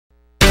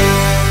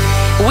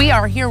We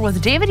are here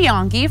with David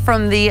Yonki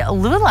from the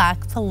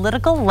LULAC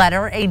Political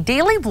Letter, a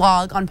daily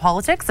blog on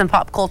politics and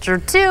pop culture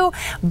too.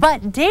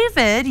 But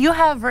David, you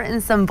have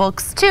written some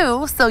books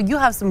too, so you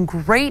have some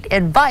great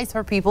advice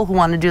for people who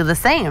want to do the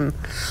same.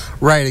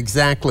 Right,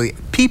 exactly.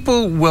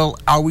 People will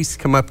always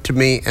come up to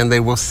me and they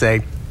will say,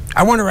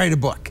 I want to write a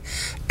book.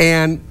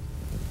 And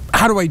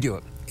how do I do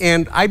it?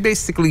 And I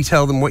basically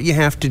tell them what you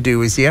have to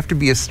do is you have to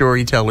be a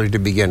storyteller to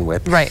begin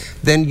with. Right.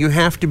 Then you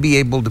have to be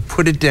able to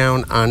put it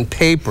down on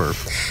paper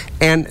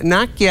and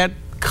not get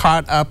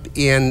caught up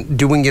in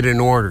doing it in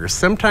order.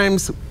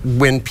 Sometimes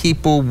when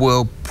people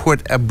will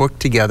put a book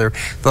together,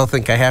 they'll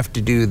think I have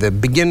to do the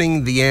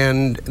beginning, the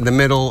end, the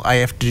middle. I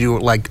have to do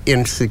it like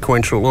in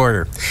sequential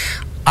order.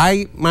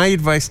 My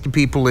advice to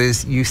people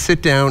is you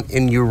sit down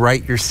and you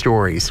write your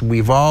stories.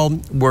 We've all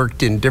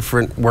worked in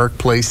different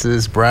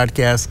workplaces,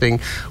 broadcasting,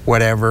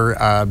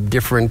 whatever,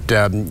 different,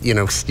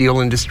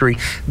 steel industry.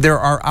 There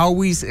are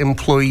always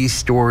employee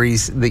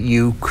stories that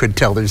you could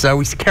tell. There's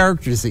always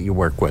characters that you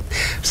work with.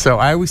 So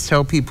I always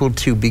tell people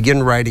to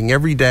begin writing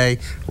every day,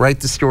 write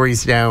the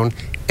stories down,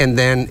 and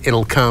then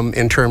it'll come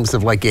in terms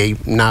of like a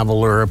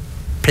novel or a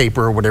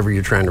paper or whatever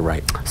you're trying to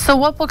write. So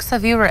what books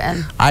have you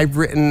written? I've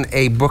written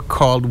a book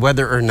called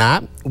Whether or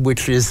Not,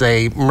 which is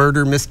a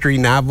murder mystery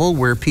novel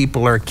where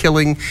people are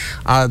killing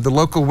the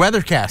local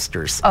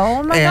weathercasters.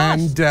 Oh my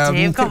gosh,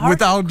 And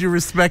with all due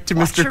respect to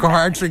Mr.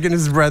 Koharczyk and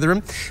his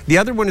brethren. The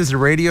other one is a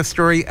radio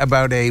story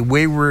about a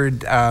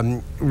wayward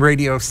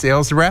radio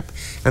sales rep.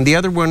 And the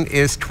other one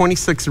is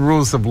 26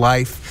 Rules of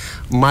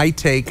Life, my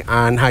take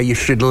on how you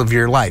should live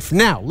your life.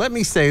 Now, let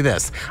me say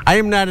this. I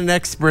am not an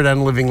expert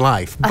on living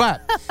life,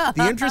 but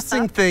the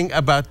interesting thing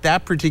about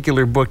that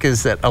particular book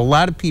is that a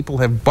lot of people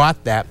have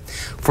bought that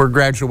for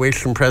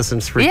graduation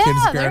presents for kids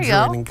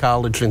graduating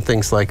college and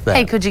things like that.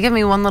 Hey, could you give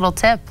me one little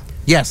tip?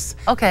 Yes.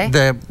 Okay.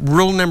 The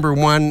rule number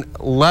one,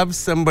 love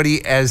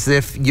somebody as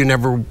if you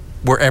never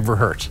were ever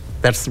hurt.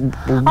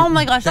 Oh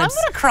my gosh, I'm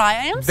going to cry.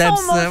 I am so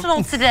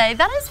emotional today.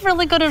 That is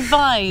really good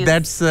advice.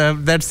 That's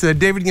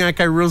David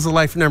Yonki Rules of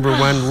Life number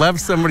one. Love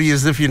somebody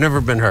as if you've never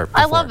been hurt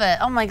before. I love it.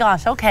 Oh my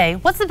gosh. Okay.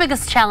 What's the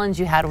biggest challenge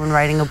you had when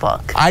writing a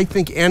book? I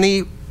think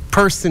any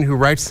person who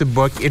writes a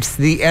book, it's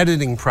the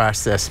editing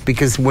process,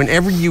 because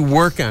whenever you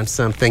work on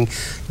something,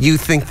 you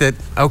think that,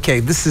 okay,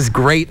 this is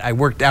great, I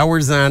worked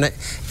hours on it,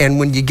 and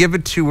when you give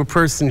it to a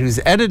person who's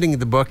editing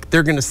the book,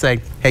 they're going to say,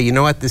 hey, you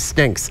know what, this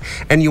stinks.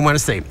 And you want to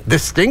say,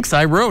 this stinks,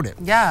 I wrote it.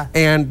 Yeah.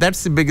 And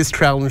that's the biggest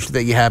challenge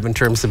that you have in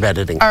terms of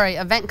editing. All right,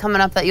 event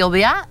coming up that you'll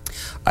be at?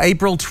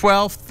 April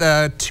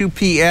 12th, 2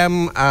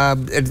 p.m.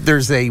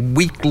 There's a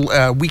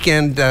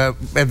weekend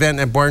event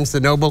at Barnes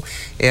 & Noble.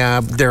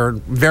 There are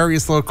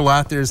various local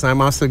authors. I'm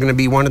also going to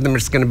be one of them.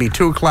 It's going to be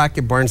 2 o'clock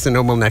at Barnes &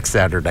 Noble next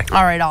Saturday.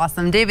 All right,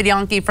 awesome. David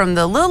Yonki from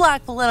the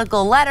LULAC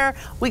Political Letter.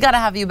 We got to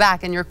have you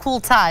back, and your cool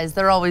ties,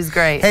 they're always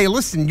great. Hey,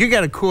 listen, you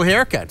got a cool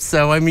haircut.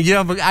 So, I mean,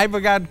 I've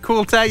got a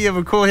cool tie, you have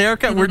a cool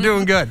haircut. We're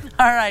doing good.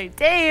 All right,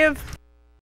 Dave.